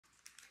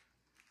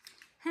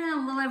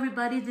Hello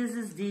everybody, this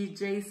is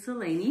DJ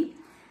Silene,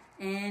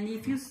 and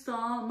if you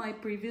saw my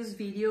previous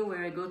video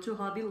where I go to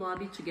Hobby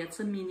Lobby to get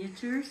some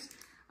miniatures,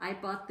 I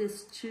bought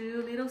these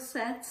two little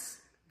sets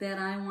that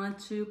I want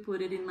to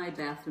put it in my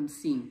bathroom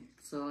scene.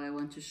 So I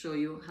want to show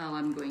you how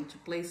I'm going to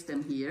place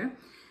them here.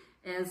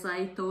 As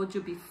I told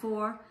you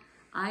before,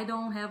 I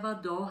don't have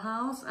a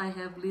dollhouse. I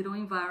have little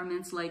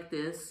environments like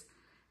this,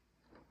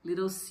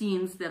 little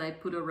scenes that I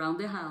put around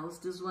the house.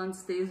 This one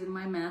stays in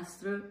my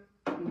master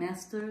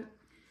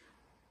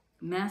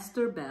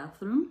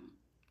bathroom,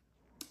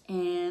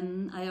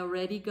 and I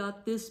already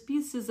got these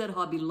pieces at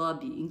Hobby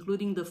Lobby,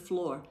 including the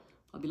floor.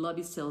 Hobby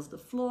Lobby sells the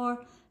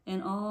floor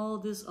and all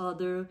these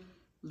other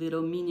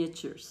little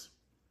miniatures.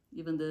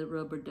 Even the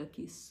rubber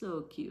ducky is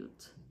so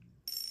cute.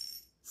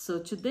 So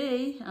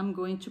today I'm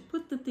going to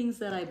put the things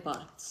that I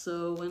bought.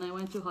 So when I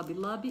went to Hobby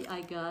Lobby, I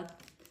got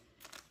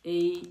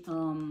a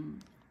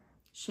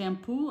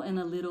shampoo and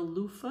a little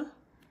loofah,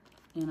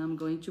 and I'm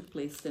going to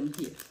place them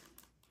here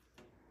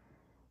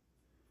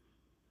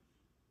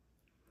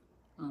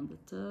on the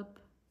tub.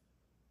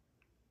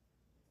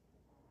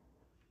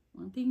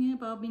 One thing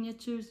about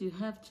miniatures, you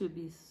have to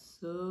be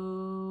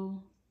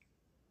so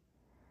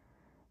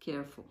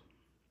careful.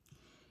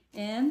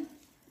 And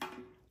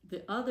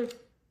the other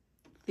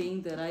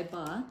thing that I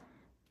bought,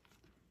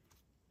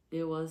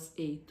 it was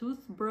a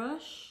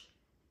toothbrush,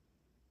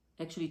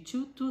 actually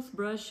 2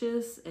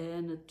 toothbrushes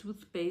and a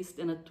toothpaste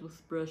and a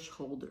toothbrush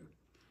holder.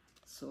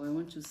 So I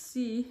want to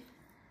see,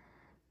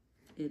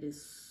 it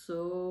is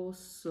so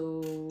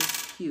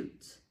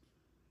cute.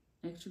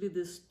 Actually,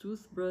 this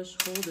toothbrush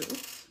holder,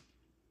 oops.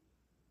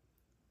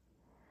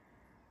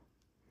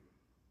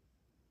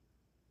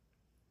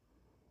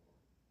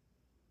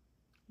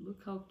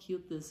 Look how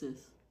cute this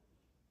is.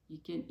 You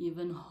can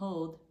even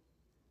hold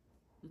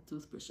the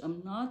toothbrush.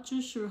 I'm not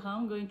too sure how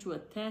I'm going to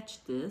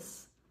attach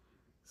this.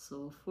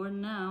 So for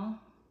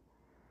now,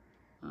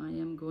 I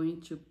am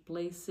going to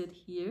place it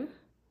here.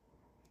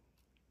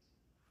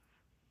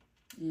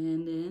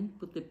 And then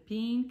put the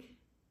pink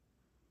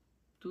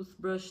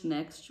toothbrush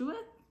next to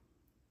it.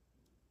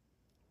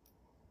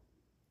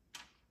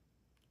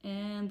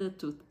 And the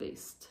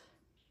toothpaste.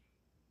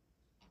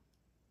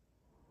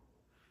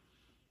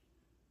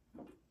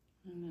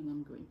 And then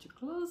I'm going to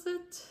close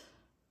it.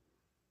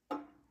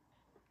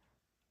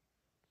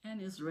 And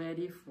it's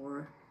ready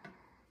for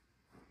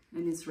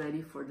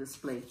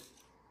display.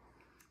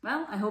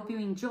 Well, I hope you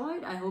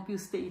enjoyed. I hope you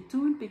stay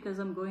tuned because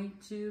I'm going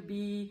to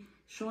be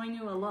showing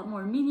you a lot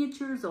more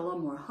miniatures, a lot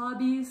more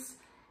hobbies,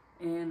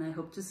 and I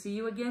hope to see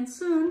you again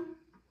soon.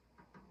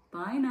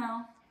 Bye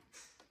now.